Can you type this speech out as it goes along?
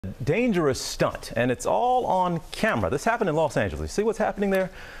Dangerous stunt, and it's all on camera. This happened in Los Angeles. See what's happening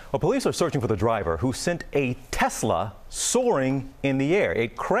there? Well, police are searching for the driver who sent a Tesla soaring in the air.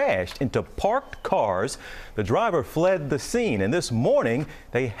 It crashed into parked cars. The driver fled the scene, and this morning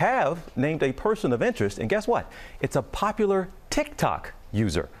they have named a person of interest, and guess what? It's a popular TikTok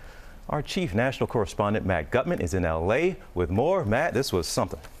user. Our chief national correspondent Matt Gutman is in LA with more. Matt, this was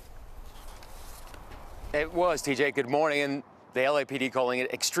something. It was, TJ. Good morning. And the LAPD calling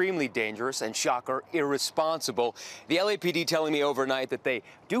it extremely dangerous and, shocker, irresponsible. The LAPD telling me overnight that they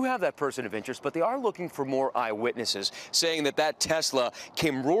do have that person of interest, but they are looking for more eyewitnesses, saying that that Tesla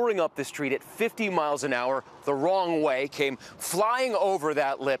came roaring up the street at 50 miles an hour the wrong way, came flying over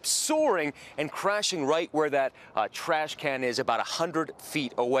that lip, soaring and crashing right where that trash can is about 100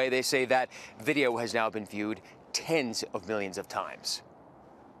 feet away. They say that video has now been viewed tens of millions of times.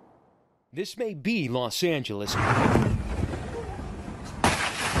 This may be Los Angeles.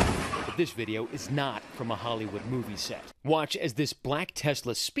 This video is not from a Hollywood movie set. Watch as this black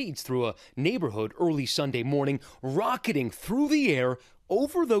Tesla speeds through a neighborhood early Sunday morning, rocketing through the air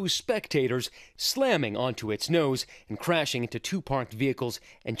over those spectators, slamming onto its nose and crashing into two parked vehicles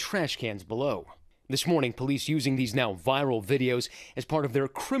and trash cans below. This morning, police using these now viral videos as part of their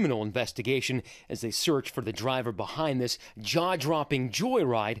criminal investigation as they search for the driver behind this jaw-dropping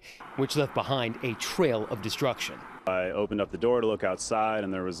joyride, which left behind a trail of destruction. I opened up the door to look outside,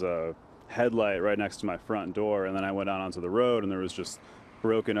 and there was a headlight right next to my front door, and then I went out onto the road, and there was just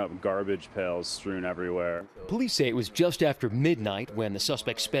broken up garbage pails strewn everywhere. Police say it was just after midnight when the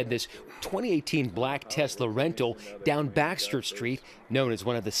suspect sped this 2018 black Tesla rental down Baxter Street, known as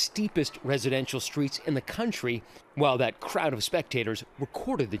one of the steepest residential streets in the country, while that crowd of spectators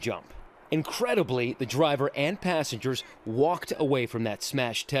recorded the jump. Incredibly, the driver and passengers walked away from that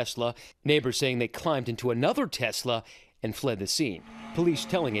smashed Tesla, neighbors saying they climbed into another Tesla and fled the scene. Police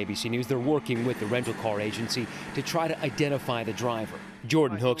telling ABC News they're working with the rental car agency to try to identify the driver.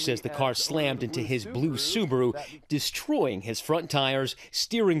 Jordan Hook says the car slammed into his blue Subaru, destroying his front tires,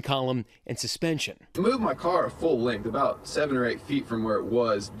 steering column, and suspension. I moved my car a full length, about 7 or 8 feet from where it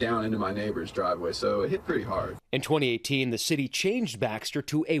was, down into my neighbor's driveway, so it hit pretty hard. In 2018, the city changed Baxter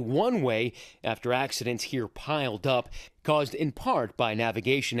to a one-way after accidents here piled up, caused in part by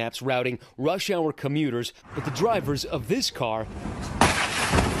navigation apps routing rush-hour commuters, but the drivers of this car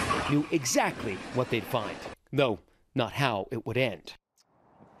knew exactly what they'd find, though not how it would end.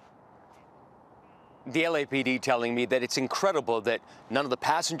 The LAPD telling me that it's incredible that none of the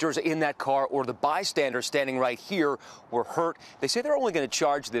passengers in that car or the bystanders standing right here were hurt. They say they're only going to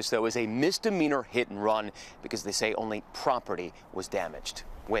charge this, though, as a misdemeanor hit and run because they say only property was damaged.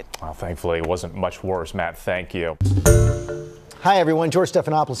 Well, thankfully, it wasn't much worse, Matt. Thank you. Hi, everyone. George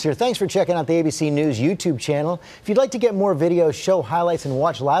Stephanopoulos here. Thanks for checking out the ABC News YouTube channel. If you'd like to get more videos, show highlights, and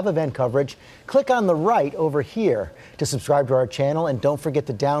watch live event coverage, click on the right over here to subscribe to our channel. And don't forget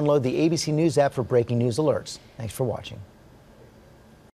to download the ABC News app for breaking news alerts. Thanks for watching.